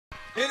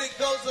And it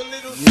goes a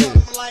little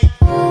something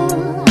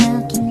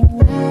like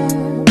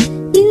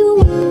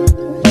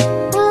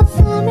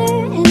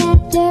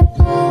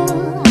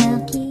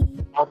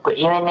Good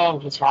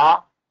evening, teacher.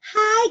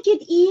 Hi,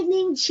 good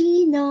evening,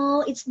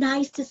 Gino. It's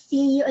nice to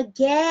see you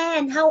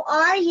again. How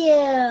are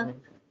you?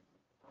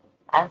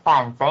 I'm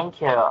fine,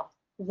 thank you.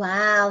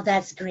 Wow,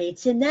 that's great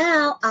to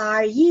know.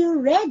 Are you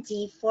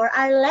ready for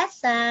our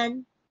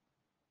lesson?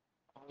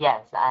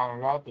 Yes, I'm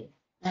ready.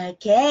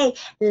 Okay,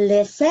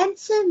 listen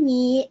to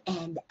me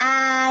and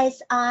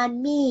eyes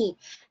on me.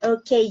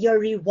 Okay, your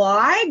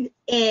reward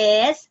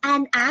is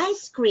an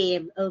ice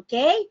cream,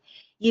 okay?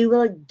 You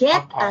will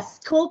get Okay. a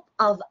scoop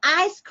of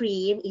ice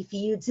cream if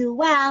you do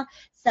well.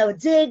 So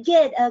do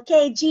good,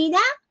 okay,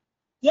 Gina?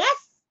 Yes?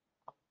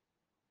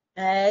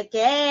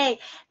 Okay,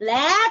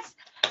 let's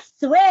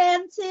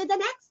swim to the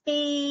next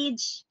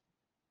page.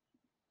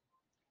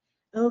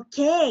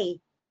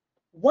 Okay,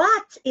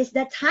 what is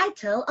the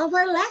title of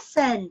our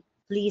lesson?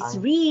 Please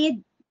On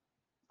read.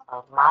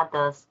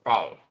 Mother's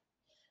Day.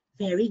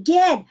 Very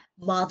good.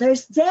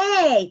 Mother's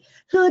Day.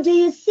 Who do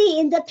you see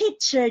in the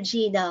picture,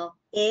 Gino?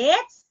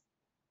 It's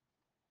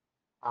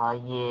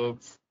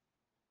It's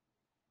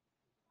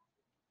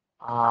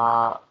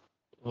uh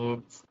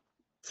it's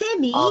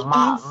Timmy and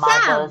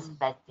Mother's Sam.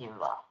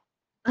 Festival.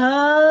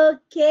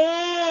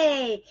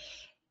 Okay.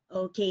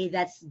 Okay,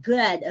 that's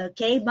good.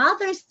 Okay,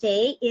 Mother's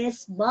Day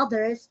is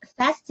Mother's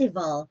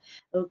Festival.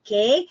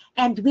 Okay,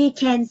 and we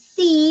can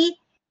see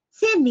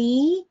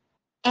Timmy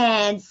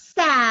and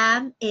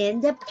Sam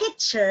in the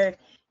picture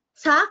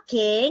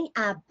talking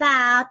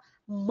about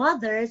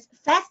Mother's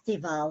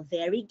Festival.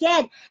 Very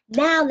good.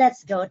 Now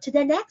let's go to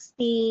the next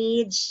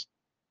page.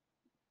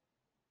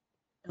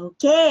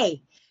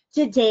 Okay,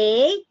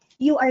 today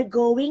you are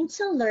going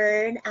to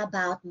learn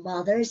about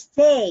Mother's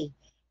Day.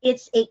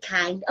 It's a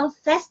kind of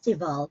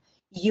festival.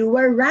 You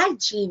were right,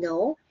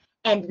 Gino.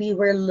 And we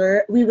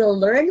will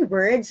learn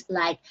words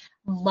like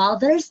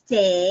Mother's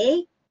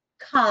Day,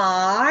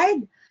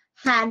 card,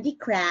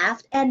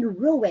 handicraft, and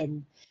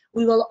ruin.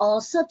 We will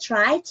also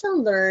try to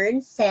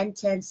learn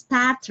sentence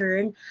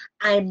pattern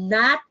I'm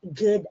not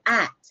good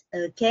at.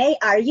 Okay,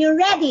 are you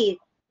ready?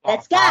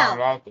 Let's Yes, I'm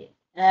go. ready.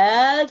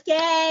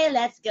 Okay,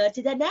 let's go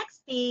to the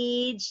next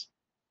page.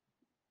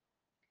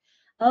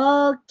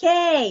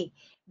 Okay,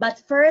 but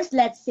first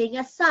let's sing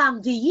a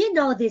song. Do you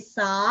know this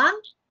song?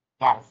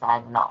 Yes, I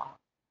know.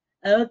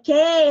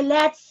 Okay,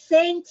 let's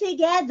sing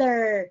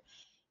together.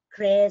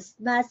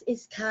 Christmas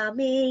is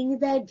coming,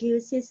 the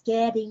goose is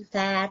getting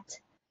fat.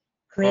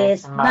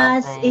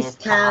 Christmas Christmas is is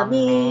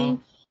coming,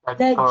 coming. The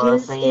the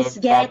goose goose is is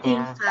getting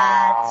getting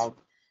fat. fat.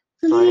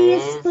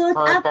 Please Please put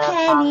put a the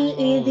penny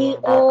in penny the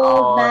in the old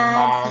old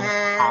man's man's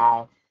hat.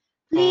 hat.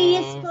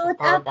 Please Please put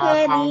a put a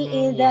penny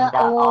in penny in the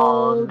the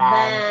old old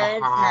man's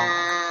man's hat.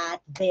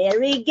 hat.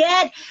 Very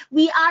good.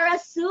 We are a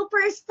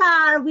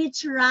superstar. We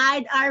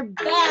tried our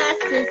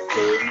best to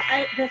sing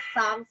the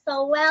song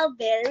so well.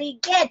 Very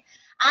good.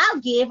 I'll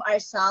give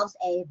ourselves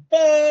a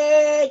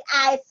big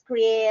ice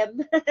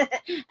cream.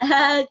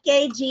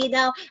 Okay,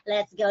 Gino,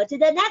 let's go to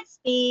the next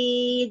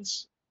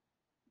page.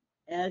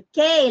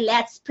 Okay,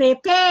 let's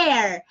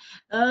prepare.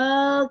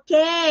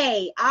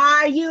 Okay,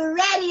 are you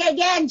ready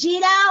again,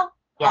 Gino?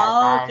 Yes,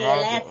 I'm Okay,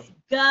 let's ready.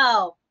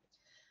 go.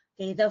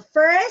 Okay, the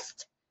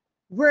first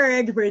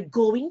word we're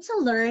going to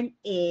learn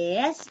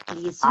is,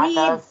 please read.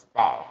 Mother's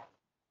Day.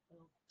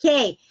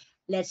 Okay,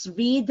 let's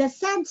read the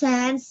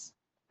sentence.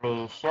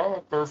 We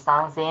should do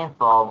something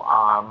for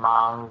our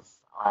moms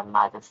on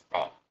Mother's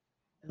Day.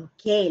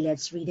 Okay,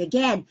 let's read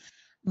again.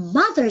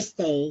 Mother's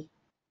Day.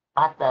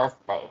 Mother's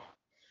Day.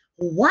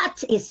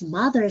 What is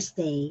Mother's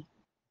Day?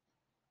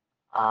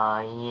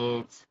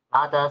 It's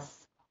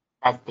Mother's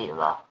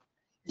Festival.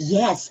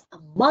 Yes, a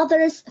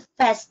mother's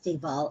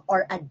festival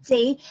or a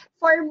day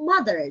for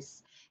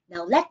mothers.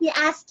 Now, let me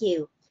ask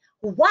you,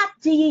 what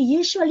do you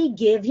usually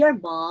give your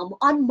mom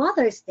on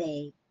Mother's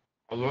Day?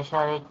 I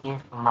usually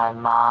give my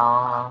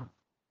mom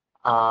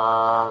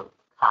a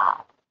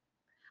card.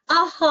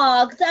 A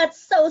hug.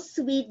 That's so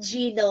sweet,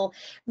 Gino.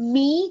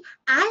 Me,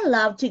 I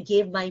love to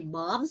give my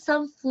mom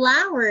some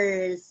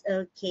flowers,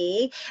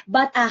 okay?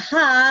 But a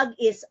hug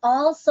is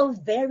also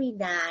very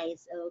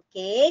nice,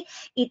 okay?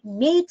 It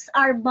makes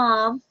our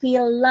mom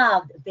feel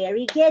loved.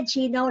 Very good,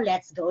 Gino.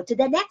 Let's go to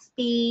the next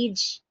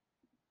page.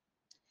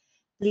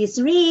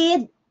 Please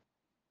read.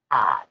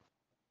 Card.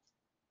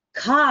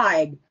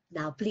 Card.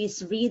 Now,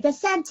 please read the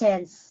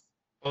sentence.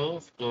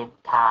 Please give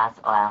cards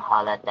on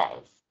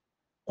holidays.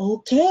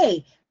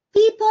 Okay,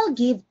 people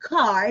give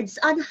cards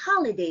on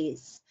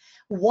holidays.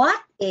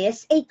 What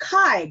is a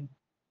card?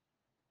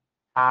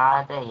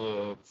 Card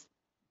is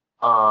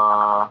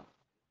uh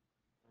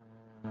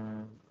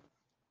mm,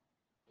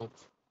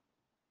 it's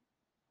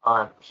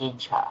a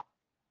picture.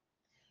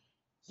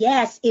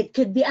 Yes, it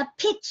could be a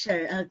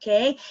picture,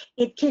 okay?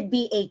 It could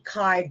be a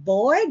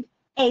cardboard,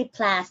 a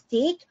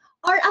plastic,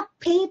 or a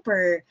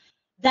paper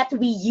that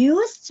we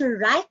use to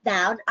write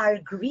down our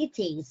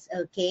greetings,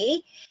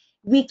 okay?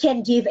 We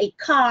can give a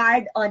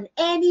card on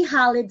any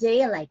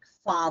holiday like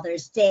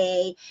Father's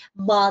Day,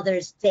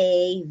 Mother's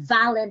Day,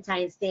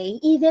 Valentine's Day,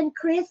 even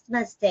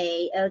Christmas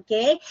Day,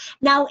 okay?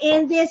 Now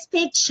in this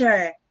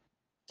picture,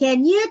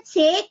 can you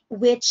tick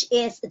which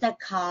is the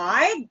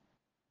card?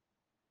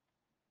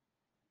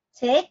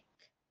 Tick,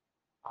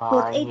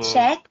 put a Yes.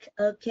 check,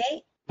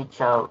 okay?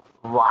 Picture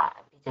 1,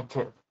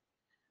 picture 2.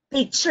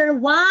 Picture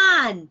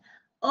 1.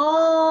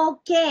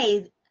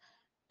 Okay,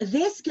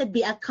 this could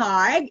be a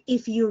card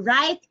if you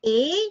write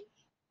a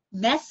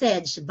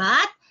message,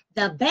 but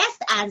the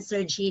best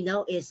answer,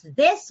 Gino, is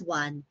this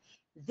one.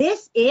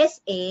 This is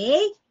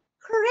a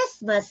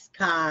Christmas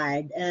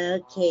card.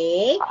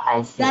 Okay,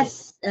 I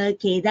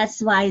see.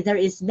 That's why there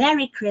is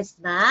Merry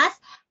Christmas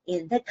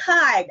in the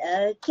card.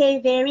 Okay,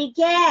 very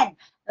good.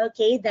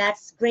 Okay,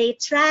 that's great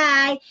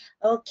try.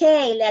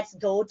 Okay, let's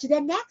go to the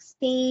next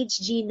page,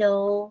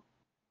 Gino.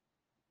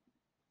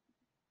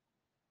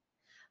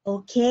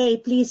 Okay,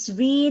 please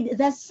read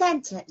the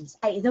sentence,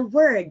 the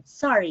word,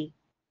 sorry.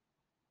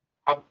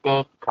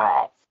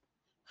 Handicraft.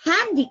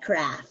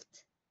 Handicraft.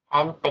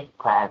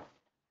 Handicraft.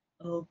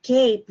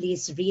 Okay,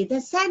 please read the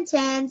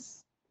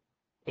sentence.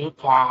 We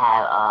can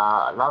have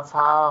a lot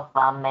of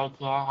fun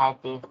making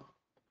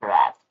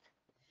handicraft.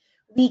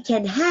 We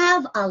can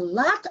have a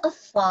lot of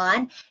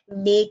fun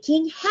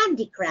making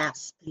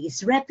handicrafts.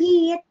 Please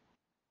repeat.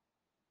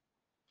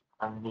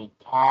 We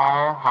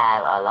can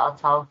have a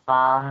lot of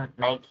fun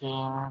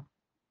making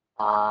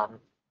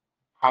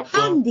handicraft.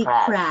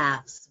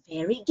 Handicrafts.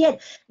 Very good.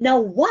 Now,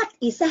 what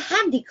is a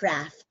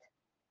handicraft?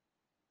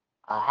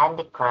 A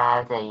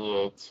handicraft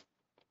is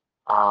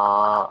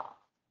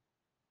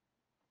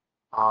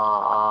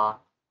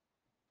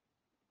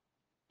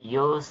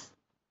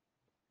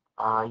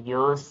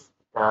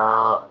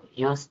uh,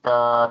 use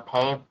the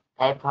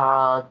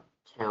paper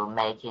to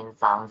making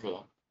something.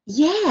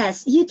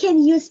 Yes, you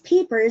can use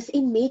papers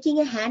in making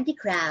a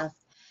handicraft.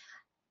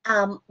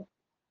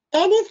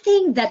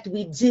 Anything that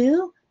we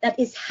do that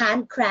is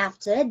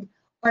handcrafted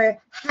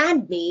or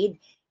handmade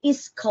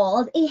is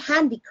called a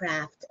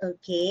handicraft,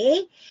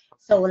 okay?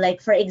 So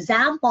like for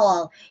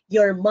example,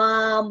 your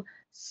mom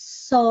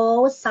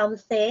sew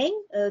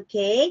something,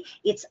 okay?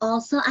 It's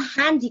also a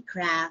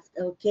handicraft,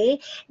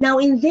 okay? Now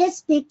in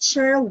this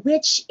picture,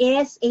 which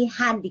is a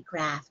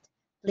handicraft?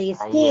 Please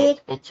Yes,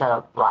 pick.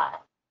 picture 1.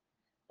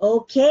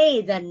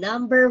 Okay, the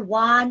number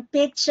 1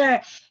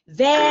 picture.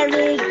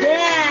 Very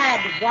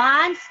good.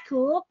 1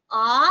 scoop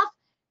of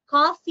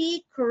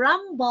coffee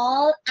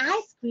crumble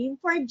ice cream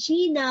for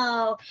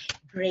Gino.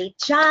 Great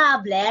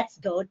job. Let's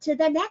go to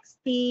the next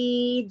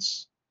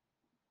page.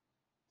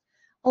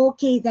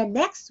 Okay, the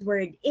next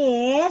word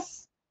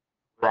is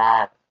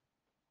Wrap.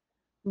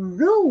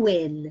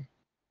 ruin.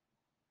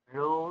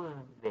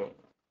 Ruin.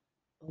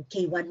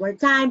 Okay, one more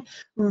time.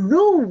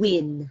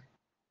 Ruin.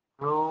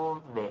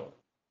 Ruin.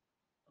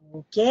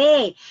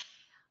 Okay,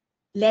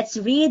 let's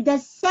read the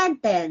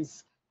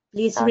sentence.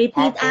 Please The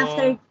repeat cabin,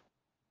 after.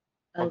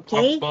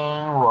 Okay. the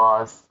cabin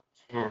was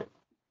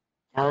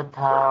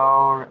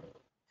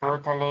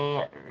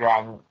totally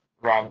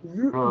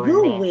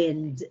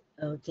Ruined.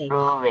 Okay.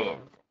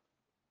 ruined.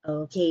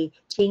 Okay.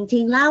 Ting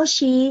Ting Lao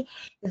Shi,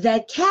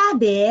 the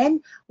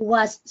cabin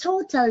was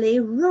totally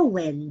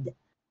ruined.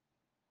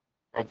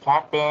 The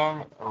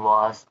cabin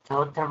was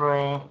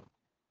totally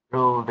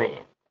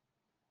ruined.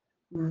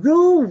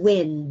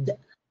 Ruined.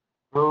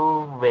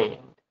 Ruined.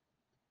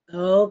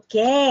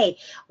 Okay.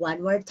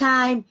 One more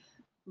time.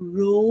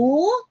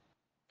 Ruin.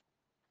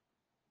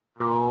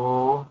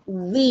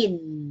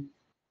 Ruined.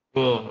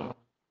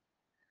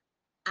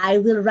 I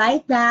will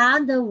write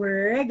down the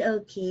word.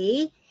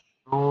 Okay.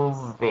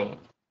 Ruined.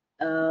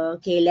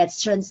 Okay,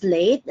 let's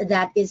translate.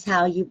 That is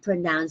how you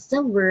pronounce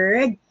the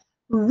word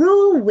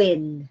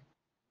ruin.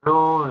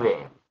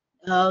 Ruined.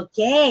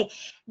 Okay,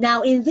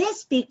 now in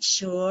this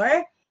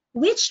picture,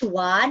 which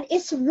one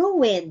is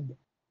ruined?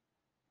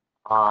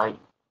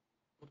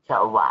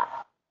 Picture 1.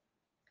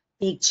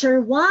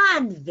 Picture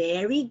 1,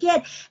 very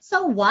good.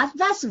 So what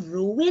does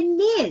ruin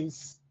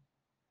means?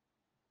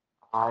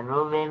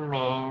 Ruin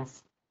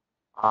means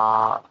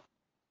uh,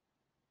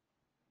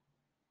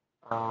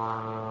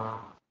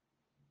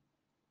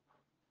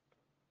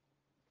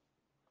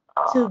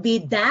 To be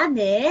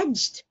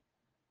damaged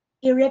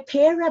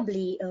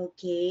irreparably,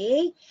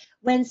 okay?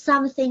 When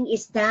something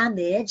is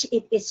damaged,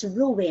 it is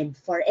ruined.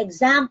 For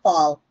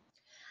example,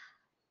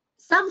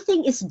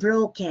 something is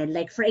broken,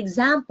 like for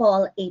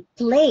example, a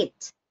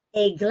plate,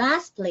 a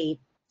glass plate,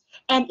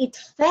 and it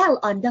fell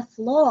on the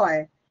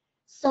floor.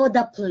 So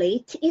the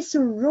plate is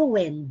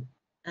ruined,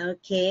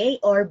 okay,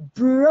 or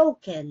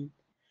broken.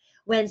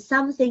 When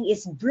something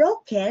is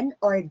broken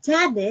or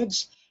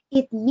damaged,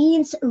 it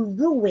means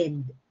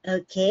ruined,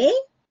 okay?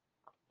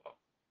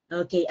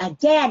 Okay,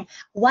 again,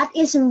 what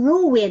is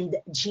ruined,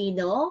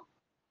 Gino?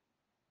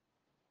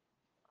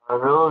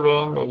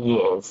 ruined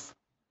is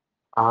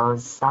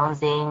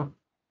something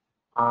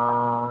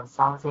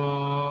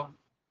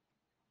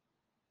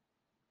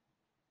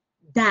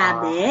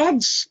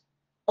Damaged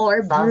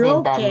or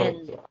something broken.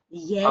 damaged or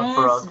Yes,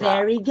 broken.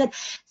 very good.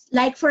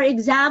 Like for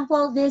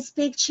example, this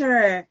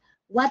picture.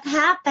 What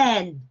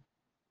happened?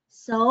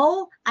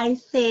 So I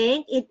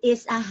think it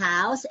is a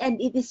house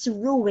and it is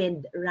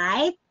ruined,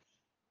 right?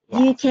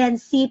 You Yes. can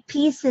see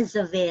pieces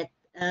of it.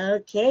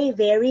 Okay,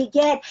 very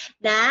good.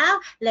 Now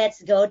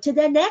let's go to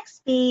the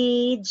next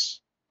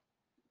page.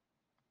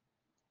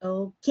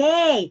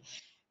 Okay,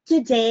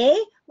 today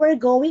we're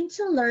going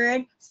to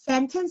learn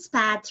sentence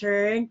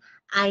pattern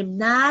I'm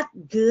not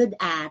good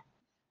at.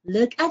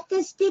 Look at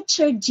this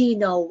picture,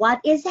 Gino.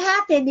 What is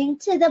happening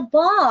to the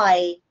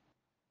boy?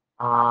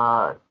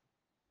 Uh,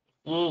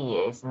 he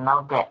is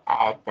not good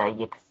at the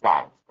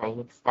exam. The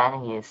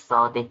exam is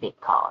so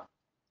difficult.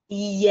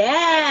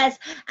 Yes,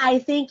 I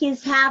think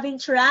he's having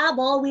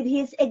trouble with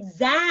his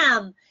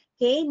exam.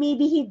 Okay,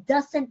 maybe he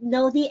doesn't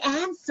know the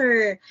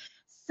answer.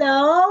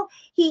 So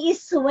he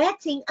is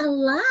sweating a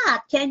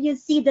lot. Can you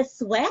see the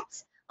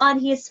sweat on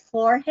his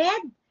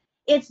forehead?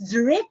 It's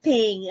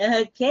dripping.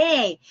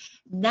 Okay,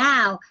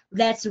 now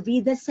let's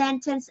read the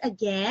sentence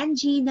again,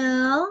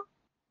 Gino.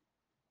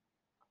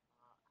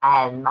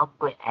 I am not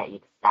good at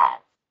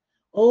exams.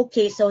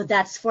 Okay, so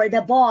that's for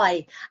the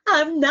boy.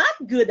 I'm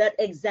not good at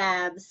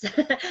exams.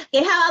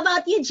 Okay, how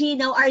about you,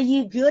 Gino? Are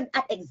you good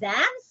at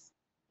exams?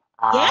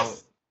 Uh,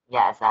 Yes?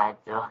 yes, I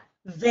do.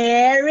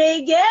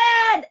 Very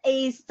good.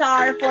 A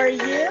star for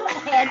you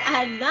and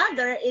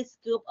another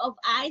scoop of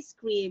ice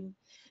cream.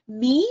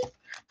 Me?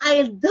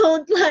 I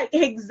don't like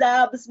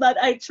exams, but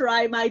I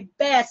try my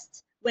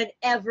best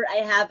whenever I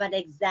have an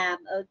exam,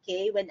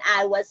 okay? When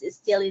I was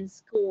still in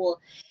school.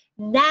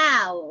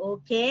 Now,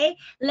 okay,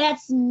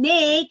 let's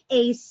make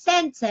a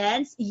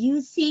sentence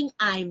using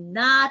I'm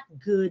not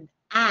good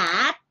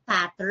at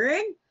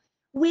pattern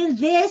with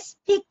these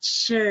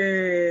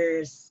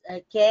pictures,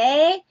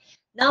 okay?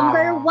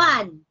 Number I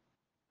one,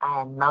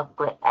 am not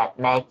good at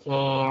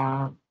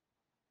making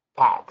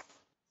cakes.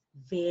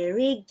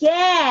 very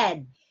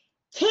good.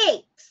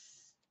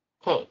 Cakes.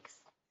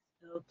 Cakes.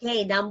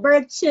 Okay,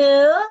 number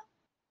two.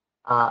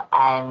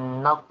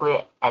 I'm not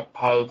good at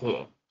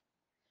painting.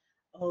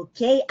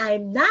 Okay,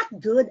 I'm not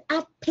good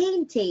at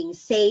painting.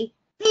 Say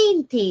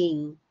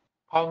painting.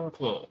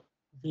 Painting.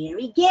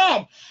 Very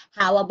good.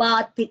 How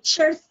about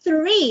picture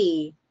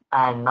three?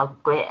 I'm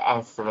not good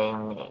at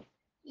swimming.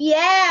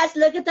 Yes,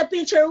 look at the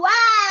picture. Wow!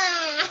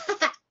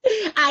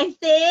 I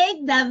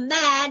think the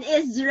man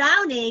is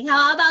drowning.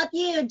 How about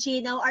you,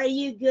 Gino? Are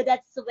you good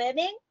at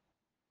swimming?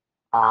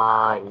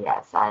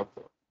 Yes, I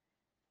do.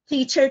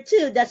 Teacher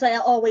too. That's why I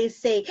always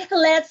say,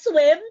 let's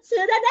swim to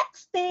the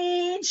next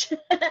page.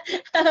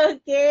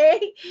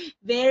 Okay,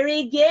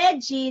 very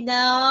good,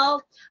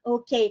 Gino.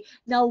 Okay,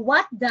 now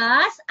what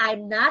does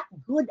I'm not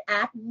good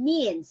at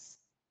means?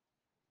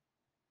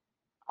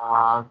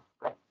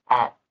 Good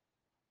at,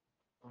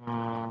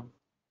 um,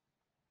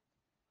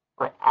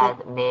 good It,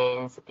 at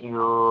means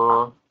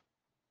you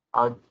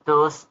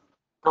do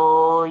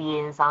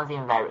doing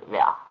something very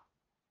well.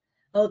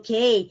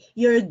 okay,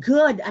 you're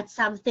good at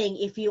something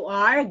if you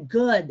are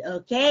good,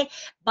 okay?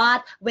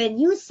 But when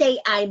you say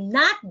I'm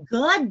not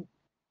good,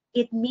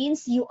 it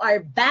means you are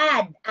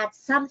bad at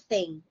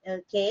something,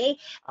 okay?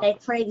 Okay.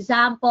 Like for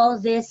example,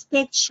 this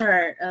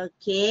picture,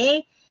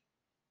 okay?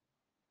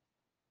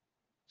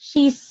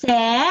 She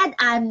said,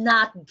 I'm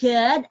not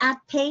good at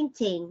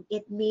painting.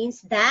 It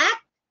means that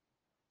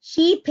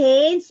she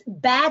paints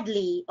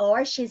badly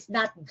or she's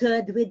not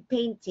good with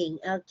painting,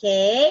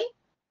 okay?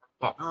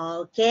 Yes.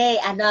 Okay,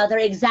 another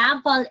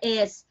example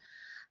is,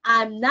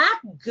 I'm not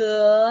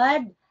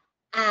good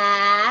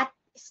at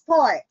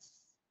sports.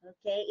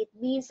 Okay, it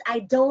means I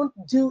don't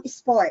do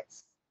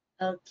sports.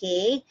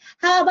 Okay,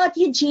 how about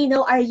you,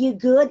 Gino? Are you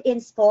good in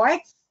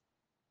sports?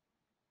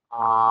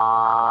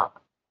 Uh,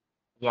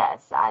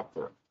 yes, I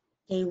do.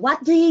 Okay,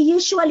 what do you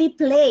usually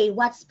play?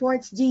 What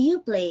sports do you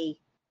play?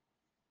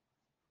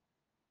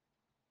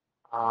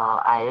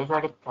 I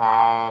usually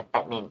play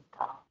badminton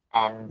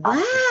and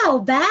Wow, basketball.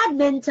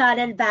 badminton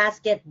and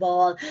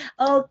basketball.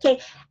 Okay,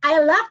 I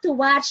love to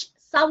watch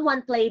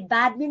someone play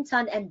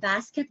badminton and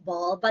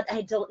basketball, but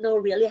I don't know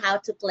really how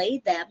to play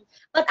them.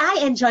 But I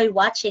enjoy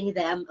watching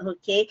them.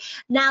 Okay,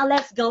 now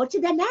let's go to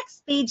the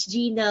next page,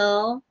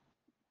 Gino.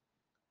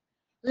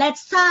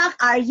 Let's talk.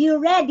 Are you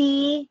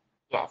ready?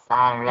 Yes,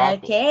 I'm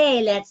ready.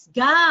 Okay, let's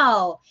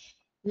go.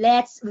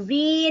 Let's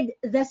read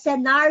the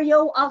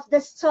scenario of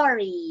the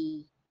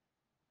story.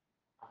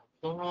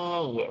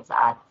 Timmy is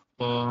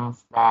asking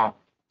Stan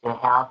to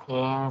help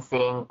him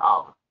think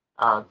of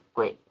a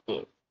great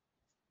gift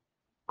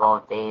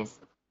for his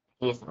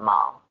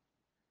mom.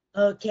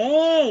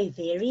 Okay,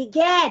 very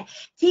good.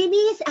 Timmy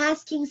is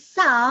asking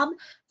Sam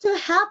to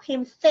help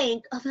him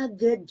think of a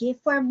good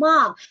gift for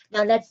mom.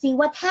 Now let's see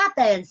what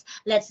happens.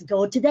 Let's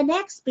go to the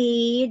next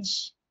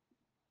page.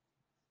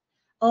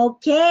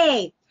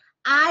 Okay,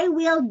 I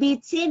will be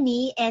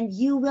Timmy and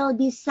you will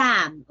be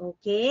Sam.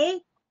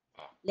 Okay,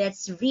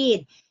 let's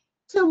read.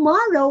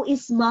 Tomorrow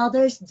is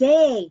Mother's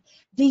Day.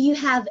 Do you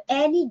have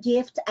any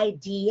gift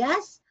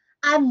ideas?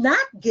 I'm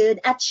not good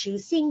at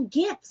choosing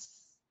gifts.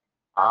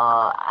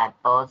 I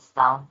bought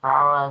some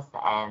flowers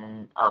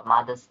and a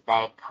Mother's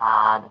Day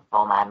card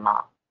for my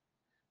mom.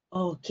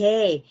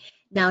 Okay.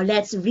 Now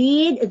let's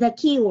read the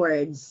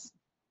keywords.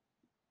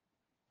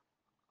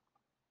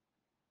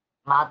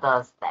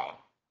 Mother's Day.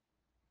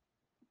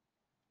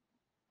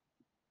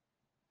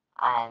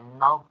 I'm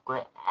not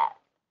good at.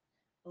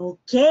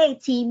 Okay,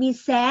 Timmy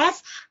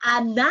says,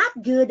 I'm not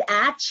good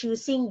at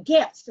choosing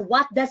gifts.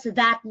 What does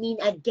that mean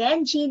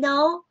again,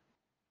 Gino?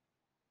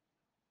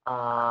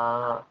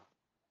 Uh,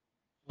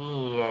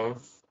 he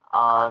is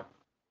um,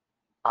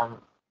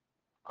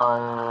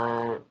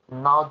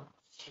 not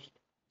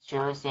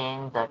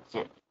choosing the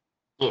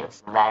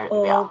gifts very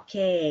well.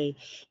 Okay.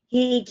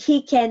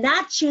 He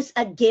cannot choose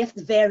a gift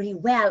very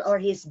well, or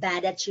he's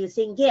bad at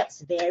choosing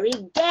gifts. Very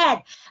good.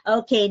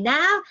 Okay,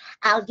 now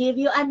I'll give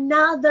you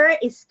another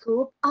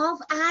scoop of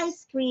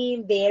ice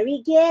cream.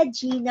 Very good,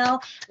 Gino.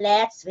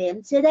 Let's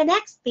swim to the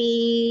next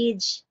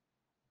page.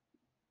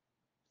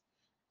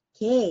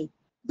 Okay,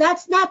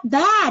 that's not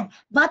bad,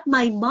 but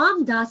my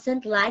mom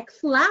doesn't like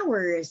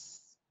flowers.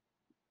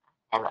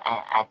 Have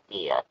an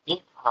idea.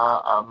 Give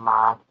her a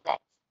mug that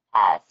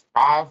has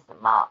best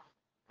mug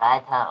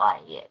written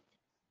on it.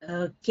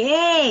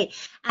 Okay,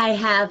 I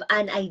have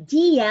an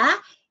idea.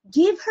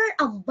 Give her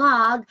a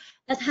mug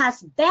that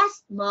has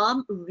best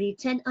mom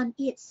written on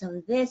it.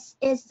 So this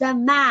is the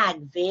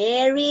mug.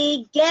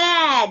 Very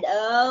good.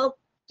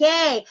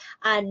 Okay,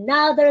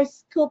 another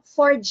scoop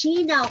for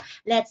Gino.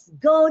 Let's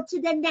go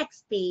to the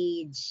next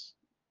page.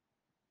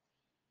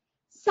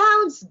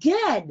 Sounds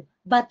good,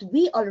 but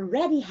we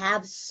already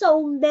have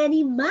so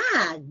many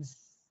mugs.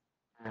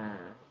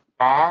 Then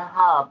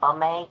how about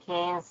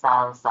making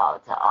some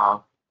sort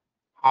of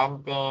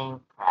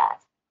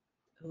handicraft?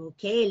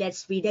 Okay,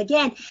 let's read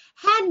again.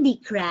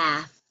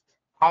 Handicraft.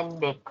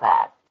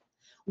 Handicraft.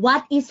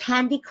 What is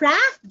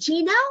handicraft,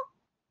 Gino?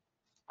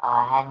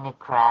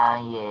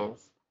 Handicraft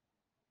is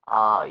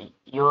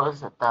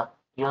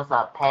use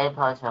a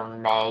paper to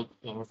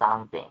making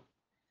something.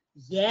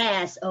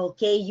 Yes,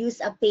 okay,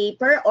 use a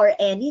paper or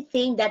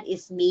anything that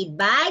is made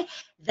by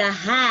the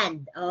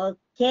hand.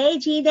 Okay,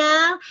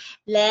 Gino,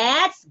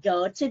 let's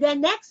go to the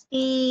next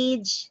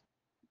page.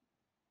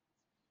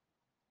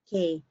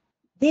 Okay,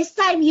 this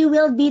time you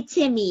will be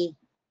Timmy.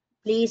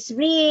 Please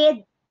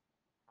read.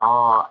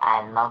 Oh,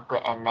 I'm not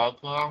good at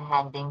making a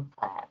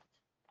handicraft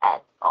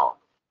at all.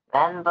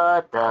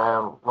 Remember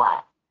the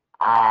one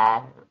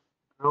I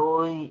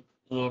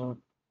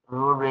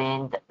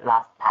ruined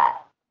last time?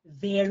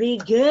 Very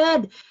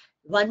good.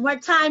 One more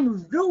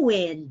time,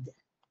 ruined.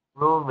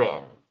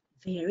 Ruined.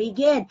 Very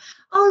good.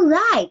 All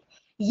right.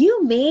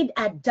 You made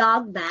a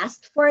dog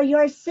mask for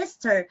your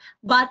sister,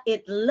 but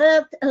it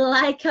looked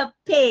like a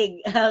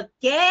pig.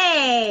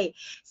 Okay.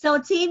 So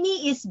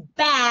Timmy is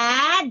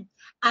bad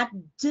at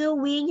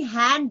doing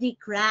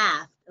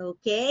handicraft.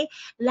 Okay.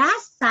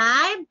 Last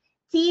time,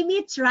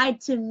 Timmy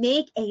tried to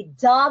make a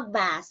dog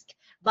mask,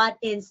 but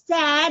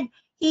instead,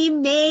 he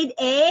made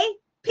a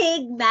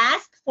pig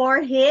mask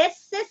for his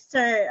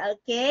sister.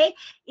 Okay.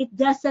 It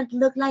doesn't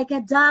look like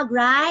a dog,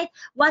 right?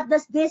 What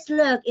does this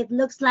look? It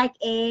looks like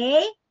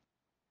a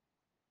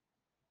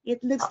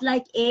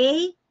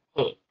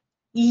Pig.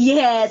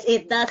 yes,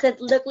 it doesn't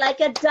look like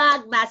a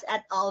dog mask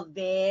at all.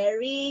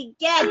 Very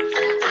good.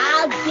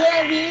 I'll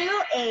give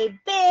you a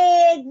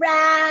big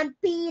round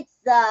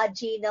pizza,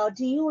 Gino.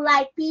 Do you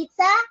like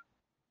pizza?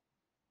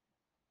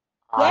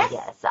 Yes?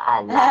 Yes,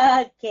 I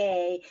love.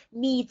 Okay,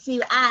 me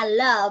too. I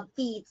love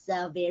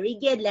pizza. Very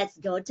good. Let's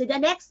go to the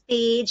next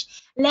page.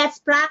 Let's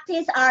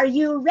practice. Are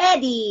you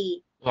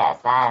ready? Yes,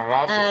 I'm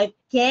ready.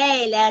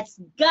 Okay, let's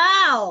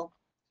go.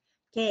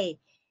 Okay,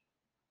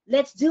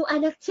 let's do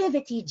an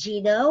activity,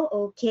 Gino.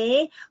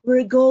 Okay,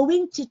 we're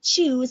going to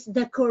choose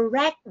the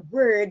correct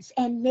words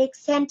and make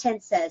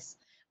sentences.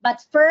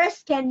 But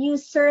first, can you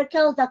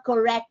circle the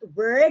correct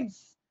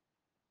words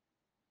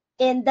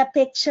in the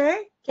picture?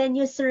 Can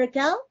you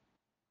circle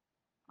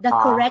the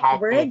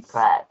correct words?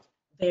 Handicraft.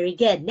 Very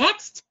good.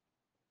 Next.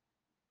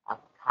 A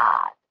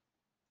card.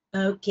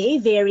 Okay,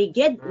 very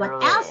good.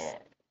 What else? Ruined.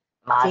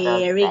 Mother's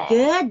Very Day.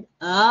 good.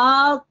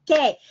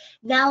 Okay,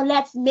 now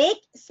let's make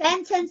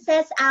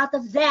sentences out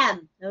of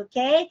them.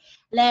 Okay,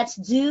 let's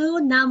do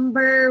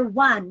number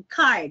 1,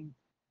 card.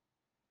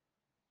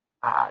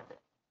 Card.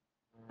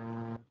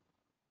 Mm,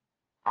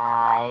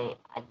 I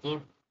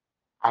give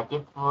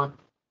food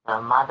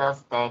the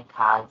Mother's Day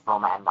card for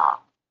my mom.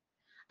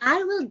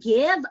 I will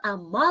give a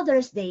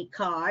Mother's Day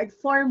card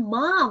for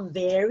mom.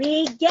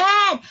 Very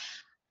good.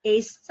 A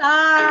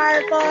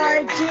star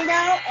for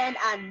Gino and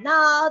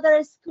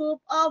another scoop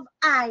of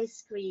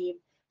ice cream.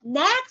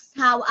 Next,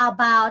 how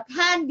about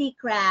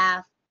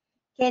handicraft?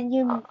 Can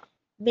you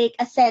make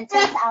a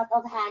sentence out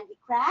of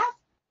handicraft?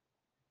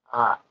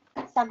 Uh,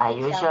 I Something else.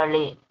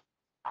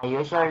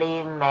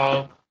 usually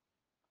make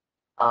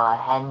a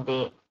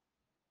handicraft.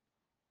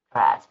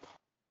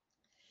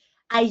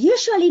 I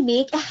usually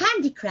make a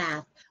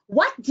handicraft.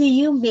 What do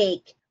you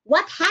make?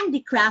 What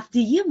handicraft do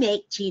you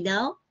make,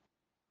 Gino?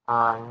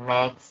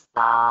 Make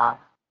some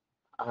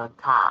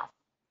cards.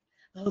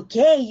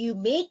 Okay, you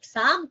make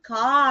some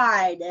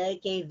card.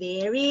 Okay,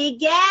 very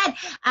good.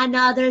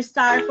 Another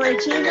star for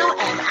Gino,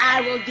 and I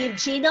will give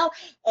Gino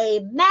a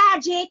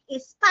magic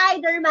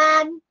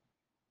Spider-Man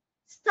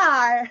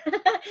star.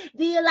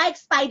 Do you like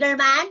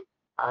Spider-Man?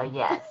 Oh,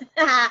 yes.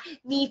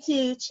 Me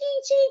too.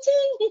 Ching, ching,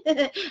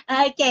 ching.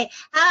 Okay,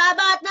 how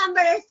about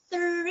number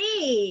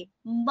 3?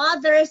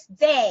 Mother's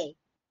Day.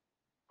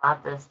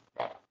 Mother's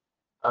Day.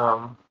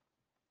 Um,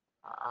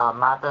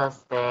 Mother's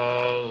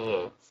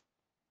Day is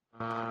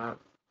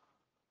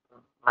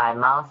my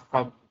mom's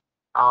festival.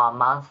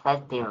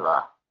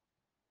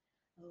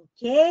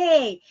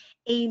 Okay,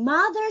 a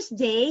Mother's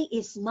Day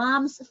is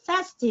Mom's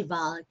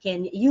festival.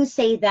 Can you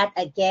say that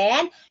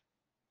again?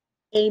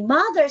 A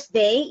Mother's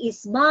Day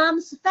is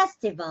Mom's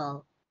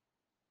festival.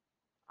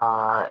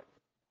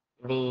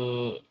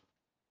 The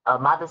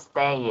Mother's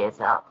Day is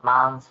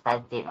mom's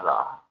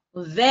festival.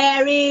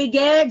 Very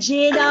good,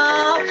 Gino.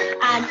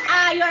 An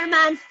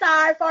Ironman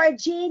star for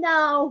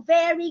Gino.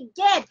 Very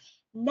good.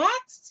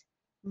 Next,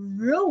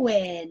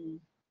 ruin.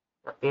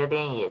 The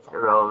building is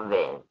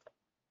ruined.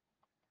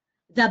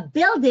 The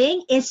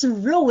building is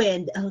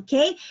ruined,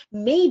 okay?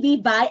 Maybe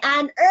by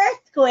an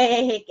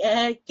earthquake.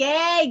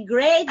 Okay,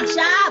 great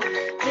job.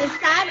 This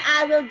time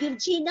I will give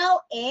Gino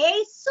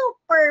a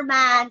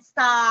Superman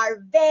star.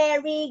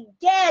 Very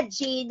good,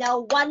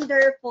 Gino.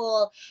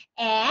 Wonderful.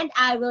 And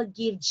I will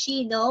give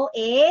Gino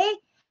a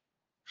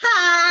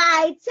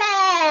high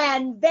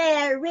 10.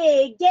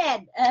 Very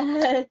good.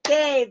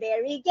 Okay,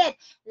 very good.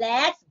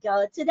 Let's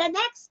go to the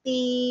next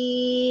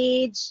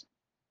page.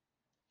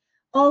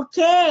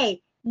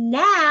 Okay,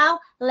 now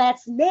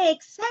let's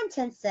make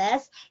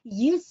sentences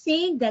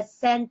using the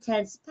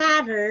sentence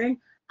pattern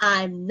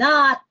I'm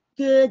not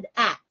good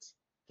at.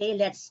 Okay,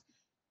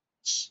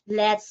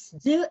 let's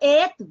do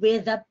it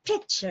with the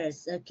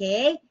pictures.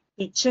 Okay,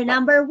 picture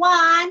number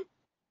 1.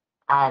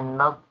 I'm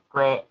not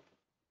great.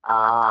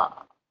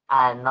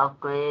 I'm not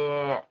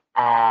great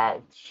at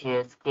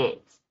choose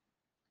gifts.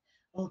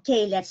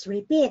 Okay, let's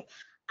repeat.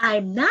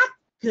 I'm not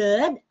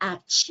good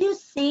at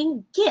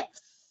choosing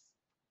gifts.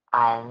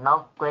 I'm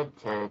not good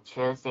to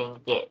choosing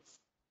gifts.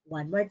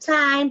 One more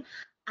time.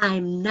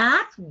 I'm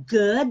not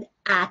good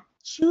at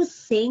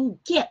choosing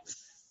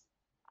gifts.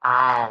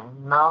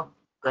 I'm not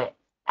good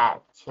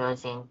at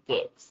choosing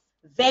gifts.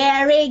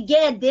 Very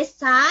good. This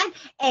time,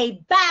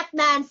 a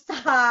Batman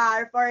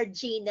star for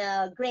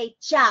Gino. Great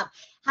job.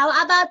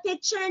 How about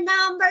picture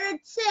number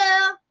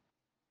 2?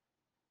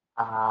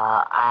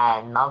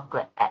 I'm not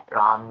good at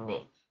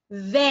running.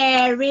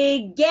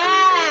 Very good.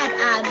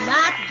 I'm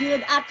not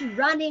good at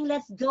running.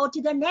 Let's go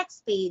to the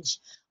next page.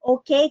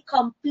 Okay,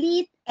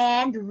 complete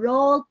and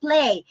role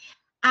play.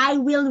 I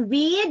will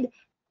read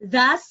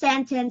the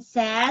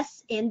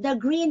sentences in the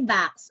green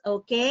box.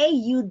 Okay,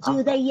 you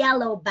do the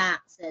yellow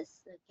boxes.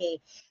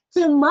 Okay,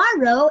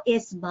 tomorrow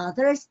is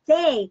Mother's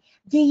Day.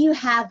 Do you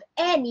have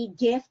any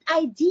gift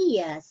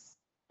ideas?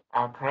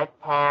 I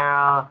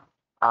prepare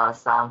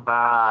some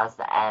flowers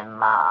and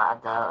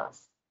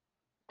Mother's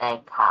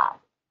Day card.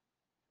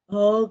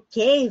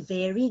 Okay,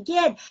 very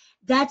good.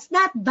 That's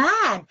not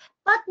bad,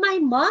 but my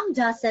mom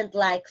doesn't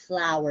like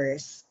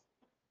flowers.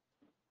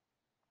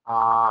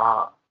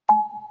 I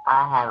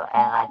have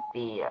an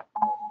idea.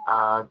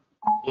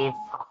 Give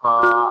her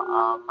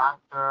a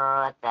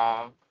marker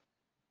that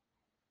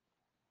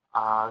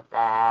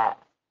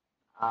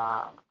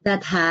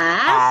That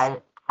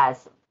has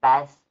has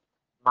best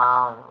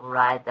mom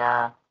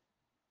writer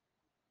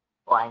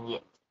on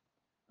it.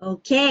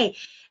 okay,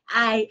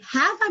 I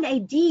have an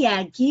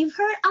idea. Give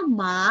her a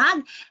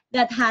mug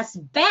that has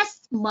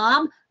best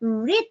mom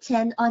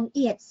written on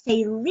it.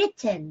 Say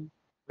written.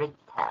 Written.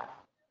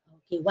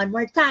 Okay, one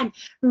more time.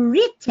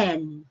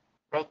 Written.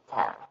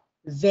 Written.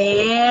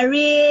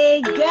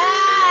 Very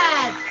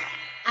good.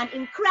 An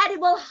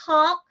incredible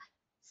Hulk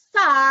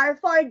star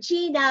for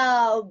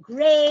Gino.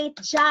 Great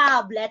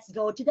job. Let's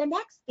go to the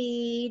next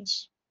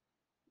page.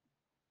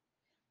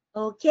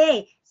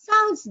 Okay,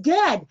 sounds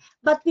good,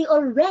 but we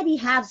already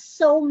have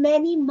so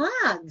many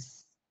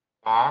mugs.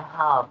 And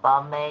how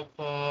about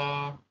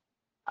making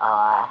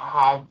a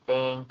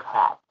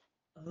handicraft?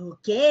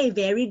 Okay,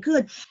 very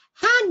good.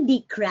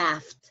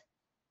 Handicraft.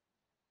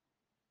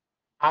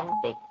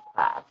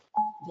 Handicraft.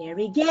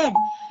 Very good.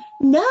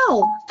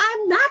 No,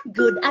 I'm not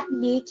good at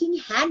making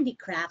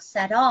handicrafts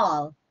at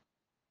all.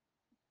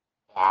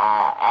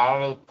 Yeah,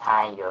 every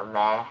time you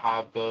make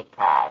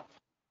handicraft,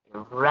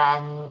 you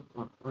ruin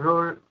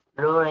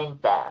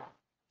them.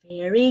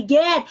 Very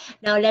good.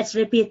 Now let's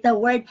repeat the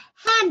word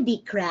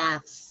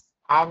handicrafts.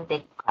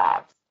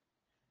 Handicrafts.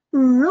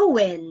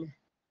 Ruin.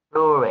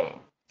 Ruin.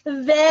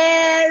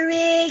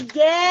 Very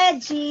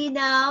good,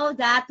 Gino.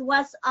 That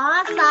was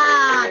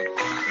awesome.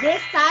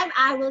 This time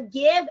I will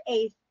give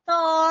a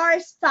Thor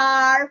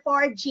star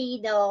for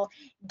Gino.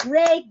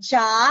 Great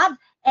job.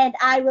 And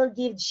I will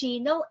give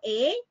Gino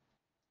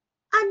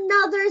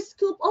another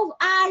scoop of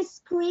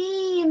ice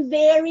cream.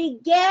 Very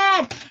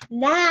good.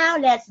 Now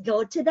let's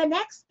go to the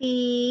next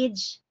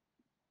page.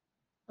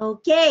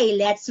 Okay,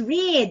 let's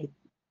read.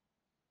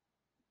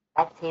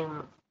 Let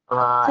him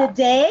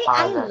Today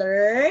I for the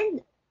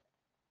learned.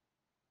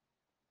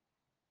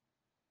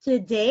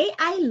 Today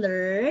I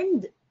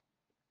learned.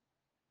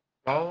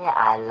 day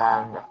I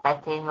learned the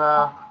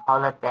festival,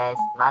 holidays,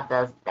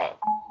 Mother's Day,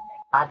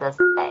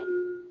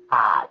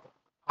 card,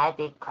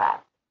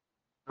 handicraft,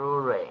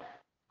 jewelry.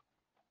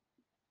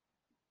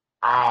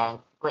 I'm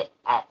good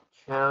at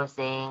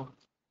choosing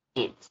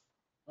gifts.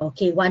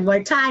 Okay, one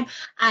more time.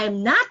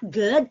 I'm not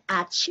good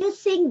at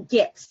choosing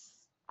gifts.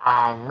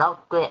 I'm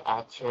not good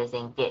at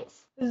choosing gifts.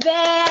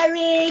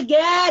 Very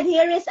good.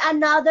 Here is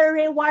another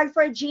reward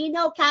for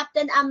Gino,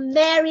 Captain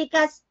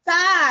America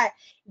Star.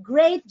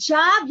 Great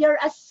job. You're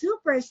a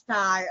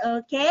superstar.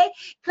 Okay.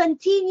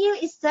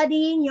 Continue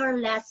studying your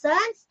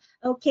lessons.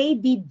 Okay.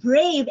 Be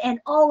brave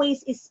and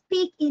always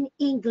speak in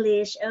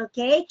English.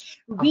 Okay.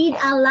 Read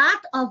Okay. a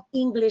lot of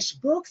English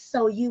books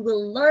so you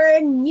will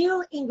learn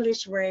new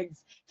English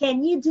words.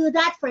 Can you do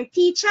that for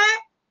teacher?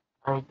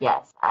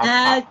 Yes, I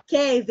can.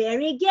 Okay,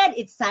 very good.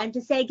 It's time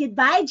to say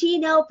goodbye,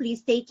 Gino.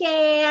 Please take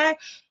care.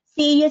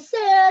 See you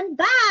soon.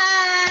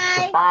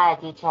 Bye. Goodbye,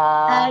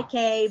 teacher.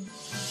 Okay. baby.